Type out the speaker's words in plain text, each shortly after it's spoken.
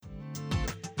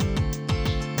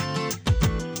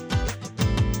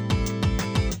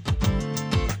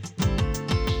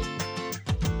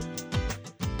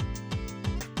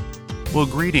Well,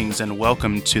 greetings and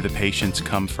welcome to the Patients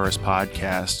Come First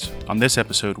podcast. On this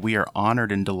episode, we are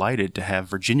honored and delighted to have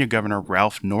Virginia Governor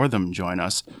Ralph Northam join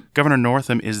us. Governor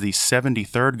Northam is the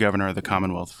 73rd governor of the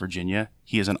Commonwealth of Virginia.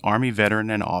 He is an Army veteran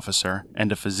and officer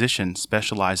and a physician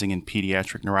specializing in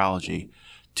pediatric neurology.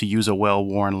 To use a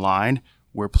well-worn line,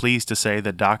 we're pleased to say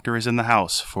the doctor is in the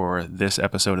house for this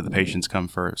episode of the Patients Come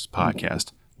First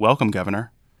podcast. Welcome,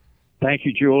 Governor. Thank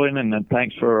you, Julian, and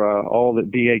thanks for all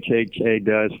that VHHA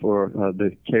does for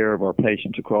the care of our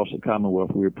patients across the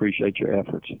Commonwealth. We appreciate your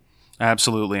efforts.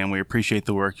 Absolutely, and we appreciate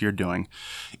the work you're doing.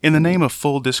 In the name of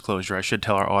full disclosure, I should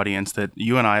tell our audience that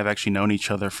you and I have actually known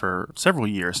each other for several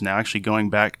years now, actually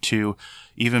going back to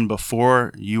even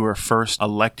before you were first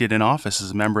elected in office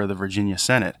as a member of the Virginia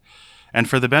Senate. And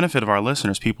for the benefit of our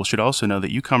listeners, people should also know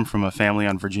that you come from a family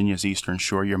on Virginia's Eastern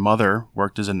Shore. Your mother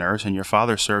worked as a nurse and your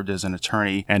father served as an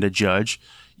attorney and a judge.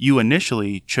 You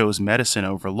initially chose medicine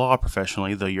over law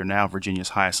professionally, though you're now Virginia's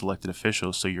highest elected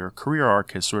official, so your career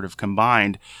arc has sort of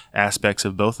combined aspects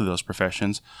of both of those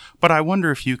professions. But I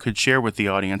wonder if you could share with the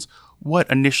audience what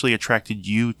initially attracted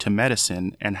you to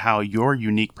medicine and how your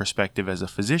unique perspective as a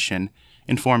physician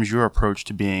informs your approach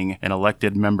to being an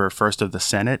elected member first of the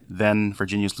Senate, then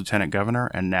Virginia's lieutenant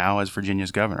governor, and now as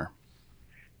Virginia's governor.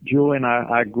 Julian,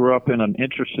 I grew up in an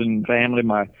interesting family.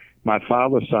 My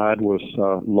father's side was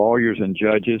lawyers and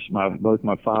judges. Both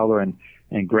my father and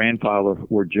grandfather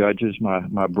were judges.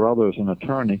 My brother is an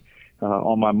attorney.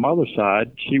 On my mother's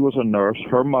side, she was a nurse.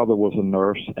 Her mother was a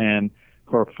nurse, and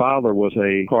her father was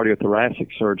a cardiothoracic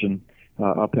surgeon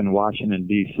up in Washington,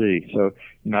 D.C. So,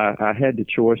 I had the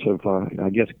choice of,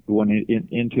 going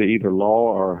into either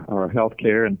law or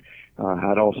healthcare, and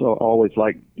I'd also always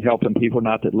liked helping people.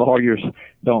 Not that lawyers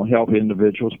don't help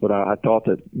individuals, but I thought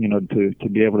that, to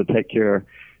be able to take care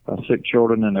of sick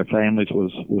children and their families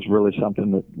was really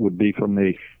something that would be for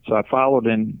me. So I followed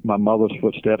in my mother's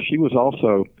footsteps. She was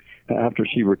also, after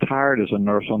she retired as a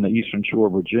nurse on the Eastern Shore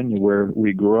of Virginia, where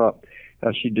we grew up,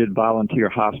 she did volunteer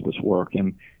hospice work,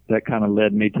 and that kind of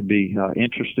led me to be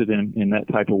interested in that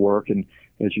type of work. And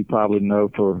as you probably know,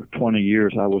 for 20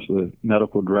 years, I was the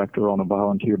medical director on a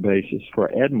volunteer basis for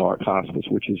Edmark Hospice,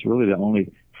 which is really the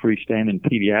only freestanding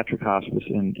pediatric hospice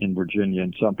in Virginia,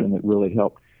 and something that really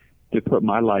helped to put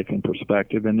my life in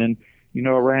perspective. And then,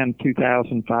 around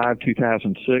 2005,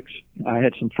 2006, I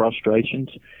had some frustrations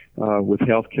with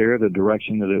healthcare, the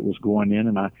direction that it was going in,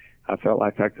 and I felt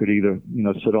like I could either,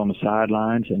 sit on the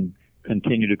sidelines and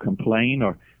continue to complain,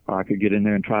 or I could get in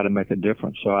there and try to make a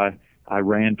difference. So I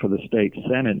ran for the state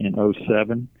senate in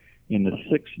 2007 in the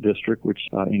 6th district, which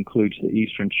includes the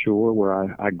Eastern Shore,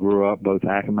 where I grew up, both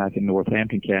Accomack and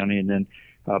Northampton County, and then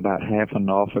about half of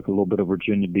Norfolk, a little bit of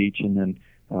Virginia Beach, and then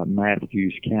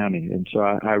Matthews County. And so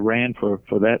I ran for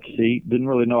that seat. Didn't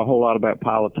really know a whole lot about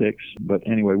politics, but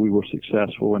anyway, we were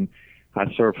successful, and I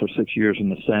served for 6 years in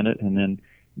the Senate, and then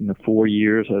 4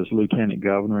 years as lieutenant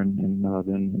governor, and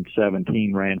then in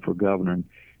 17 ran for governor. And,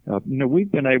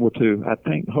 we've been able to, I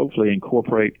think, hopefully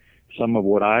incorporate some of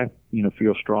what I,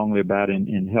 feel strongly about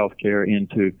in healthcare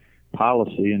into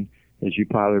policy. And as you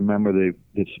probably remember,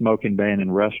 the smoking ban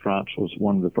in restaurants was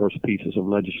one of the first pieces of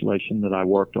legislation that I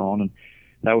worked on. And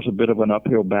that was a bit of an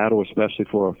uphill battle, especially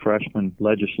for a freshman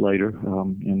legislator,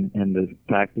 and the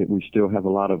fact that we still have a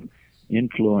lot of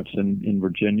influence in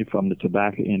Virginia from the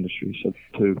tobacco industry. So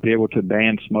to be able to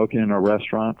ban smoking in our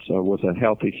restaurants was a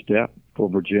healthy step for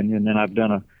Virginia. And then I've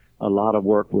done a lot of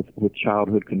work with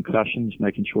childhood concussions,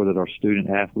 making sure that our student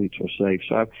athletes are safe.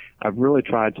 So I've really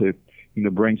tried to,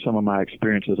 bring some of my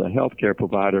experience as a healthcare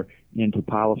provider into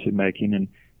policy making,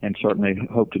 and certainly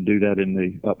hope to do that in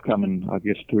the upcoming,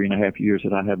 3.5 years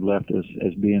that I have left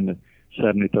as being the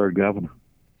 73rd governor.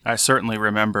 I certainly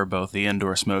remember both the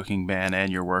indoor smoking ban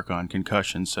and your work on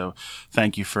concussion, so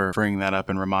thank you for bringing that up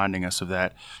and reminding us of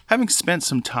that. Having spent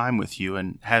some time with you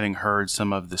and having heard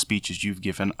some of the speeches you've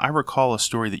given, I recall a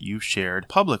story that you've shared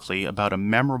publicly about a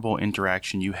memorable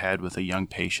interaction you had with a young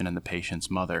patient and the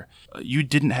patient's mother. You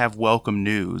didn't have welcome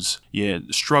news.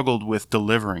 You struggled with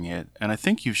delivering it, and I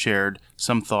think you've shared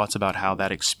some thoughts about how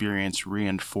that experience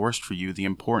reinforced for you the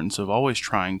importance of always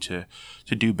trying to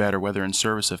do better, whether in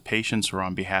service of patients or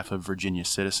on behalf of Virginia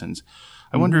citizens.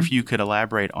 I wonder if you could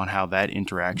elaborate on how that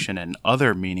interaction and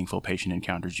other meaningful patient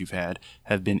encounters you've had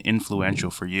have been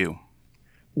influential for you.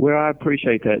 Well, I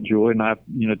appreciate that, Joy. And I've,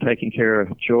 taken care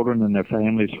of children and their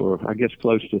families for,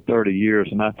 close to 30 years.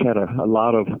 And I've had a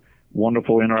lot of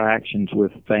wonderful interactions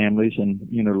with families, and,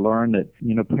 learn that,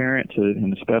 parents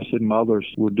and especially mothers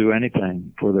will do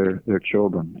anything for their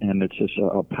children. And it's just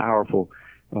a powerful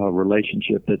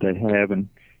relationship that they have. And,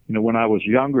 when I was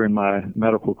younger in my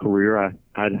medical career, I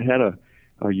had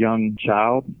a young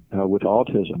child with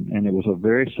autism, and it was a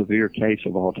very severe case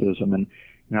of autism. And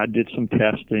I did some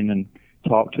testing and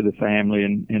talked to the family,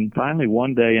 and finally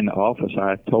one day in the office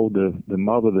I told the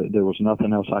mother that there was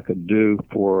nothing else I could do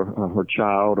for her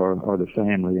child or the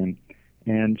family.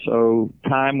 And so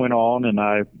time went on, and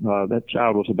that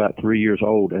child was about 3 years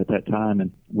old at that time.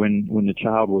 And when the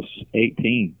child was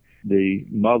 18, the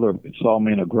mother saw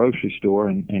me in a grocery store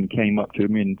and came up to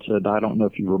me and said, "I don't know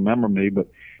if you remember me, but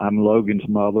I'm Logan's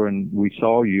mother, and we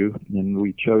saw you, and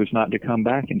we chose not to come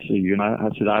back and see you." And I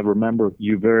said, "I remember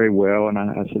you very well." And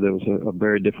I said, "It was a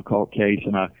very difficult case,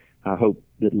 and I hope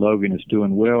that Logan is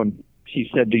doing well." And she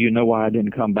said, "Do you know why I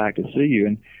didn't come back to see you?"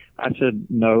 And I said,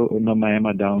 No, ma'am,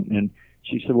 I don't." And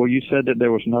she said, "Well, you said that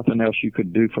there was nothing else you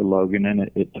could do for Logan,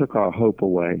 and it took our hope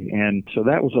away." And so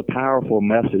that was a powerful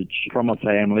message from a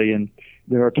family. And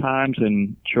there are times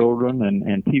in children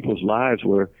and people's lives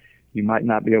where you might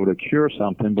not be able to cure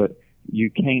something, but you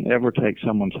can't ever take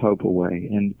someone's hope away.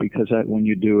 And because when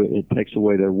you do it, it takes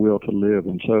away their will to live.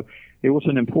 And so it was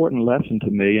an important lesson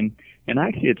to me. And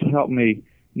actually it's helped me,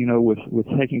 with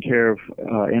taking care of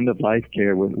end-of-life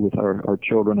care with our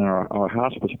children in our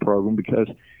hospice program, because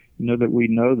that we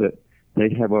know that they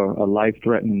have a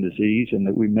life-threatening disease and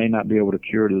that we may not be able to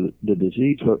cure the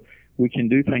disease, but we can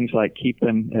do things like keep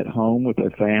them at home with their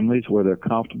families where they're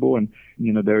comfortable. And,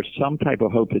 there's some type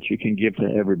of hope that you can give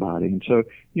to everybody. And so,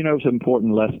 it's an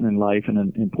important lesson in life and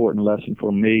an important lesson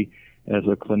for me as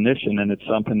a clinician. And it's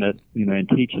something that, in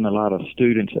teaching a lot of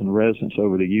students and residents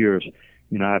over the years,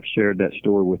 I've shared that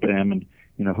story with them and,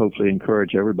 hopefully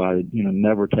encourage everybody,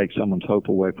 never take someone's hope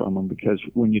away from them, because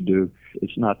when you do,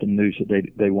 it's not the news that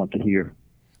they want to hear.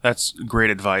 That's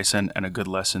great advice and a good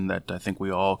lesson that I think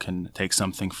we all can take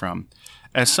something from.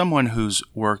 As someone who's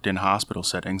worked in hospital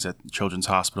settings at Children's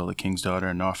Hospital, the King's Daughter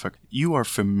in Norfolk, you are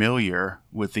familiar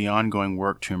with the ongoing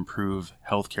work to improve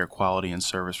healthcare quality and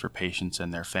service for patients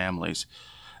and their families.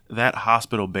 That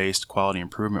hospital-based quality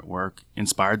improvement work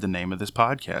inspired the name of this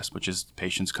podcast, which is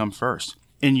Patients Come First.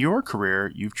 In your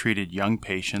career, you've treated young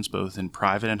patients both in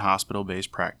private and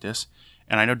hospital-based practice,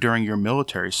 and I know during your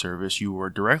military service you were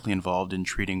directly involved in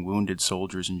treating wounded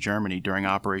soldiers in Germany during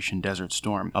Operation Desert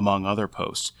Storm, among other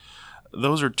posts.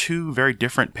 Those are two very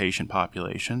different patient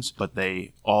populations, but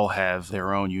they all have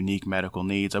their own unique medical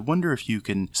needs. I wonder if you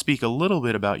can speak a little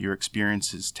bit about your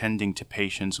experiences tending to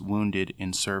patients wounded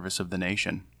in service of the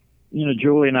nation.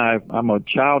 Julie and I'm a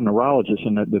child neurologist,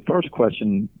 and the first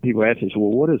question people ask is,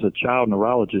 well, what is a child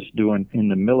neurologist doing in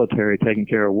the military taking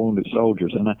care of wounded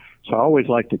soldiers? And so I always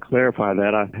like to clarify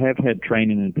that. I have had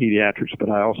training in pediatrics, but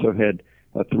I also had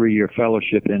a 3-year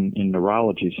fellowship in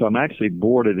neurology. So I'm actually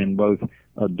boarded in both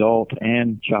adult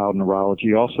and child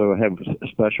neurology. Also have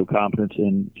special competence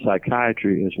in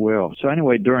psychiatry as well. So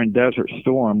anyway, during Desert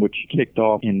Storm, which kicked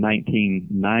off in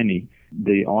 1990,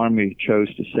 the Army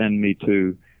chose to send me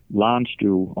to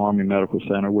Landstuhl Army Medical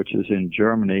Center, which is in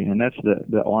Germany, and that's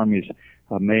the Army's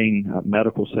main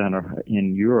medical center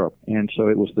in Europe. And so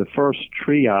it was the first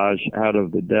triage out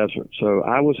of the desert. So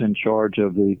I was in charge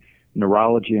of the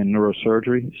neurology and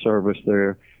neurosurgery service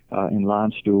there in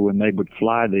Landstuhl, and they would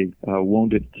fly the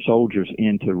wounded soldiers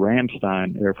into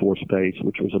Ramstein Air Force Base,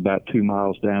 which was about 2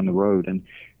 miles down the road. And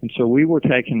so we were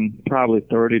taking probably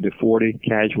 30 to 40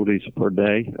 casualties per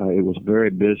day. It was very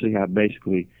busy. I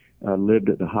basically lived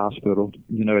at the hospital.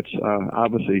 It's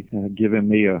obviously given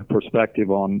me a perspective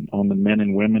on the men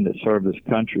and women that serve this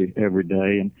country every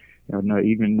day. And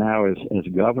even now as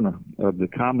governor of the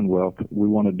Commonwealth, we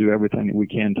want to do everything that we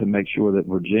can to make sure that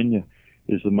Virginia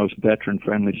is the most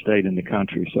veteran-friendly state in the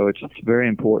country. So it's very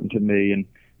important to me. And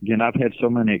again, I've had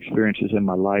so many experiences in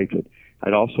my life that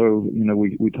I'd also,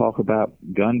 we talk about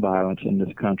gun violence in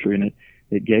this country, and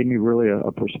it gave me really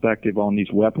a perspective on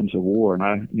these weapons of war.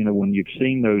 And when you've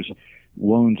seen those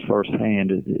wounds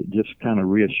firsthand, it just kind of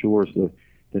reassures the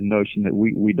notion that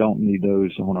we don't need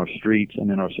those on our streets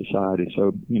and in our society.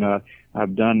 So,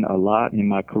 I've done a lot in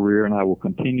my career, and I will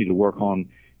continue to work on,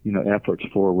 efforts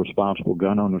for responsible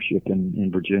gun ownership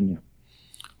in Virginia.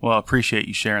 Well, I appreciate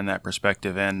you sharing that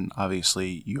perspective and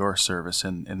obviously your service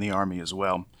in the Army as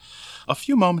well. A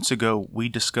few moments ago, we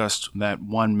discussed that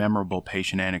one memorable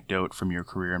patient anecdote from your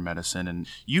career in medicine, and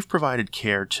you've provided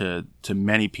care to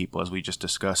many people, as we just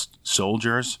discussed,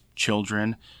 soldiers,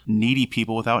 children, needy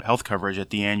people without health coverage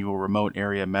at the annual Remote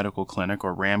Area Medical Clinic,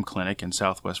 or RAM Clinic, in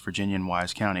Southwest Virginia in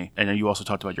Wise County. And you also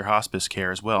talked about your hospice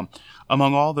care as well.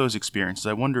 Among all those experiences,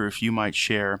 I wonder if you might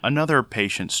share another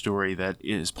patient story that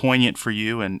is poignant for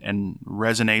you and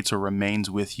resonates or remains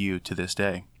with you to this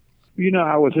day.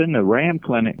 I was in the RAM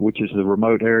Clinic, which is the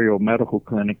Remote Area Medical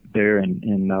Clinic there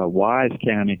in Wise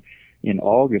County, in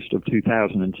August of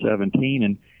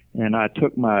 2017, and I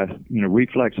took my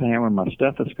reflex hammer and my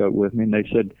stethoscope with me, and they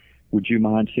said, "Would you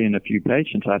mind seeing a few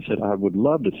patients?" I said, "I would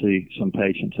love to see some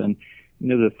patients." And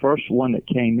the first one that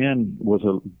came in was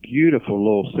a beautiful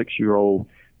little 6-year-old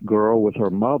girl with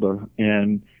her mother,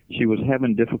 and she was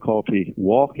having difficulty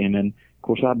walking. And of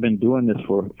course, I've been doing this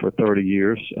for 30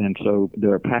 years, and so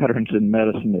there are patterns in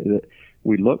medicine that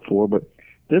we look for. But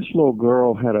this little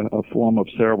girl had a form of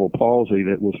cerebral palsy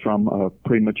that was from a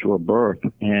premature birth.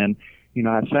 And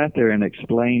I sat there and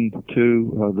explained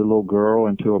to the little girl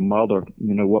and to her mother,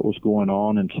 what was going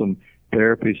on, and some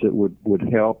therapies that would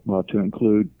help, to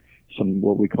include some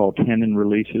what we call tendon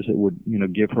releases that would,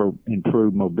 give her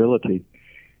improved mobility.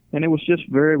 And it was just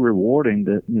very rewarding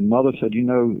that the mother said,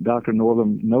 Dr.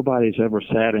 Northam, nobody's ever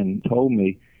sat and told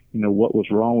me, what was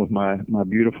wrong with my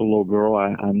beautiful little girl.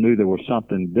 I knew there was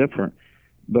something different,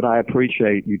 but I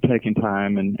appreciate you taking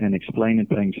time and explaining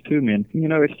things to me. And,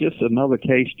 it's just another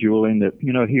case, Julian, that,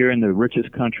 here in the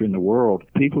richest country in the world,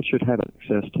 people should have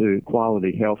access to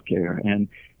quality health care. And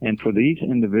for these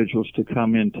individuals to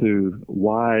come into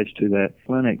WISE, to that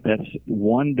clinic, that's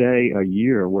one day a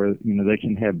year where, they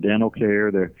can have dental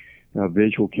care, their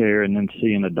visual care, and then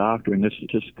seeing a doctor. And this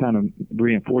just kind of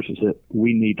reinforces that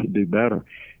we need to do better.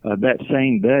 That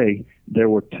same day, there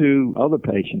were 2 other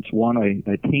patients, one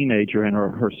a teenager and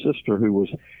her sister who was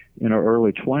in her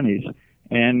early 20s.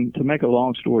 And to make a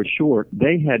long story short,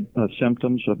 they had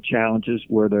symptoms of challenges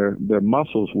where their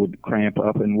muscles would cramp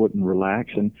up and wouldn't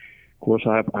relax. And of course,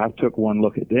 I took one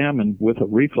look at them and with a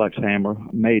reflex hammer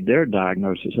made their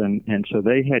diagnosis. And so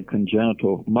they had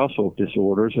congenital muscle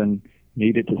disorders and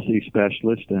needed to see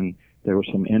specialists. And there were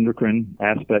some endocrine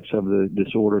aspects of the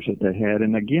disorders that they had.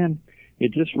 And again,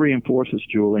 it just reinforces,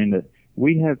 Julian, that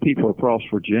we have people across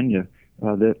Virginia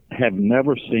that have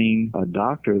never seen a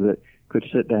doctor that could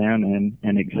sit down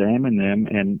and examine them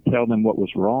and tell them what was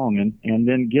wrong and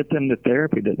then get them the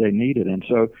therapy that they needed. And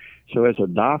so as a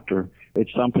doctor,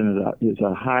 it's something that is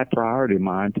a high priority of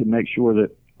mine to make sure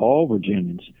that all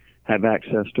Virginians have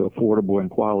access to affordable and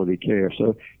quality care.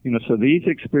 So, so these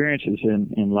experiences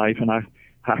in life, and I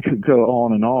could go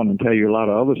on and tell you a lot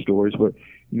of other stories, but,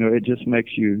 it just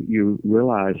makes you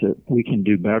realize that we can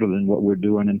do better than what we're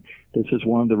doing. And this is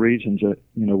one of the reasons that,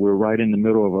 we're right in the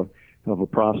middle of a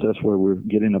process where we're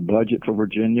getting a budget for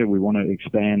Virginia. We want to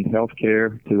expand health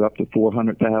care to up to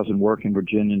 400,000 working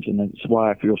Virginians, and that's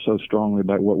why I feel so strongly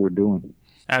about what we're doing.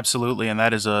 Absolutely, and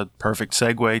that is a perfect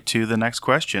segue to the next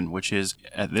question, which is,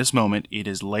 at this moment, it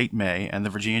is late May, and the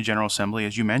Virginia General Assembly,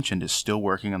 as you mentioned, is still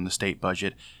working on the state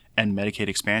budget and Medicaid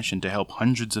expansion to help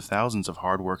hundreds of thousands of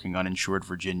hardworking uninsured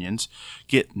Virginians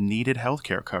get needed health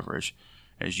care coverage.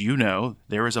 As you know,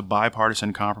 there is a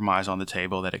bipartisan compromise on the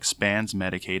table that expands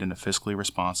Medicaid in a fiscally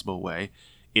responsible way.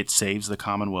 It saves the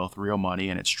Commonwealth real money,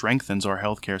 and it strengthens our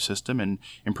healthcare system and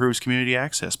improves community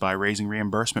access by raising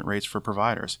reimbursement rates for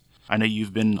providers. I know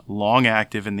you've been long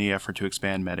active in the effort to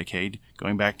expand Medicaid,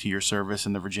 going back to your service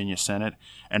in the Virginia Senate,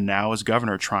 and now as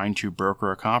governor trying to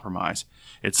broker a compromise.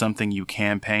 It's something you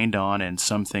campaigned on and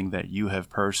something that you have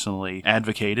personally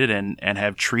advocated and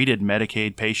have treated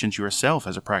Medicaid patients yourself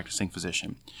as a practicing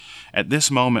physician. At this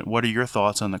moment, what are your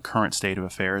thoughts on the current state of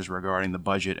affairs regarding the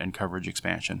budget and coverage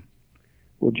expansion?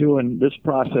 Well, Julian, this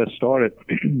process started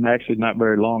actually not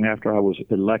very long after I was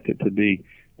elected to be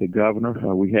the governor.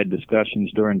 We had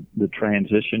discussions during the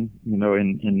transition,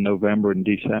 in November and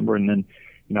December, and then,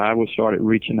 I started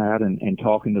reaching out and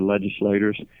talking to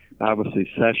legislators. Obviously,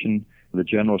 the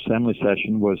General Assembly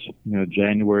session was,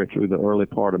 January through the early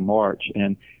part of March,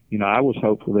 and, I was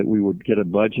hopeful that we would get a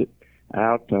budget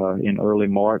out in early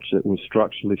March that was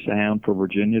structurally sound for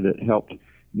Virginia, that helped,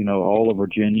 all of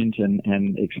Virginians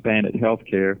and expanded health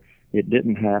care. It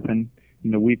didn't happen.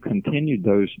 We've continued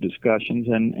those discussions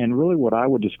and really what I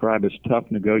would describe as tough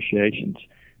negotiations.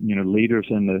 Leaders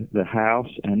in the House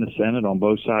and the Senate on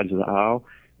both sides of the aisle,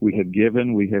 we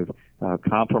have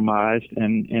compromised,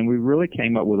 and we really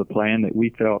came up with a plan that we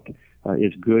felt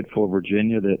is good for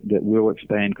Virginia, that will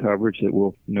expand coverage, that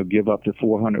will give up to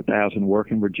 400,000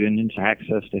 working Virginians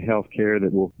access to health care,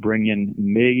 that will bring in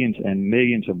millions and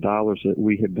millions of dollars that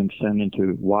we have been sending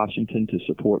to Washington to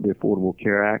support the Affordable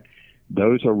Care Act.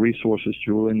 Those are resources,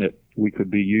 Julian, that we could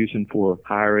be using for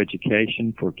higher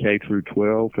education, for K through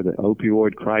 12, for the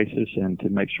opioid crisis, and to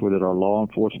make sure that our law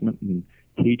enforcement and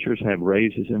teachers have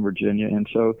raises in Virginia. And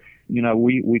so,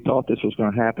 we thought this was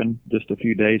going to happen just a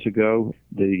few days ago.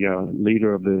 The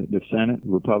leader of the Senate,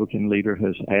 the Republican leader,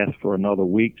 has asked for another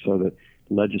week so that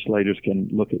legislators can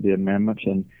look at the amendments,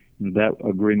 and that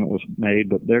agreement was made.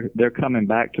 But they're coming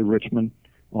back to Richmond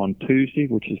on Tuesday,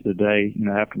 which is the day,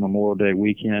 after Memorial Day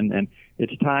weekend. And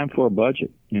it's time for a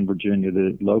budget in Virginia.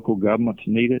 The local governments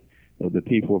need it. The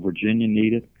people of Virginia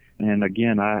need it. And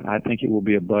again, I think it will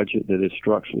be a budget that is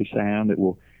structurally sound, that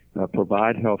will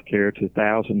provide health care to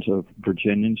thousands of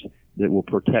Virginians, that will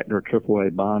protect our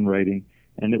AAA bond rating,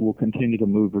 and it will continue to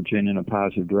move Virginia in a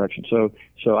positive direction. So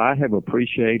I have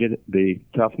appreciated the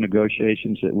tough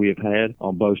negotiations that we have had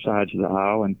on both sides of the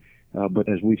aisle. And but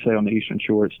as we say on the Eastern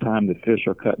Shore, it's time to fish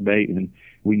or cut bait, and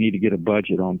we need to get a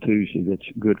budget on Tuesday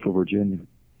that's good for Virginia.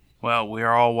 Well, we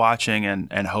are all watching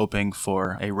and hoping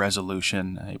for a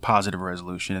resolution, a positive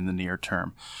resolution in the near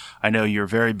term. I know you're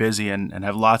very busy and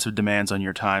have lots of demands on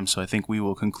your time, so I think we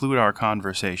will conclude our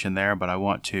conversation there, but I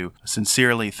want to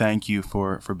sincerely thank you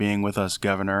for being with us,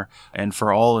 Governor, and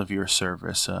for all of your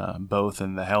service, both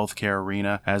in the healthcare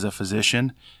arena as a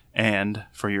physician and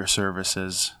for your service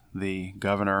as the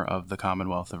Governor of the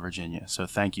Commonwealth of Virginia. So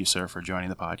thank you, sir, for joining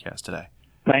the podcast today.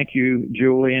 Thank you,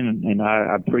 Julian, and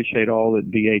I appreciate all that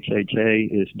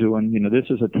VHHA is doing. This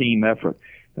is a team effort.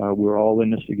 We're all in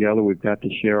this together. We've got to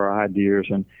share our ideas,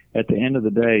 and at the end of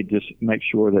the day, just make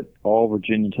sure that all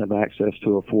Virginians have access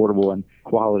to affordable and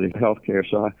quality health care.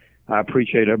 So I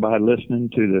appreciate everybody listening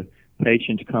to the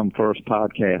Patients Come First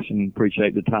podcast, and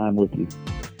appreciate the time with you.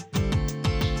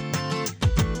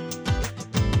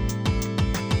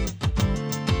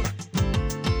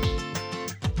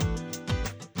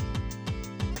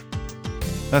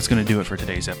 That's going to do it for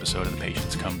today's episode of the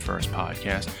Patients Come First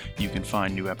podcast. You can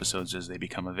find new episodes as they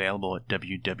become available at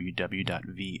www.vhha.com.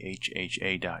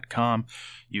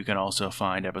 You can also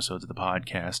find episodes of the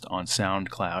podcast on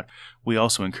SoundCloud. We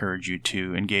also encourage you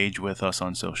to engage with us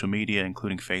on social media,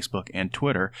 including Facebook and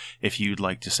Twitter. If you'd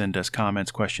like to send us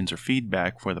comments, questions, or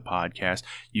feedback for the podcast,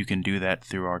 you can do that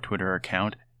through our Twitter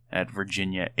account at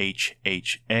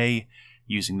VirginiaHHA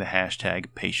using the hashtag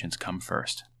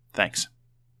PatientsComeFirst. Thanks.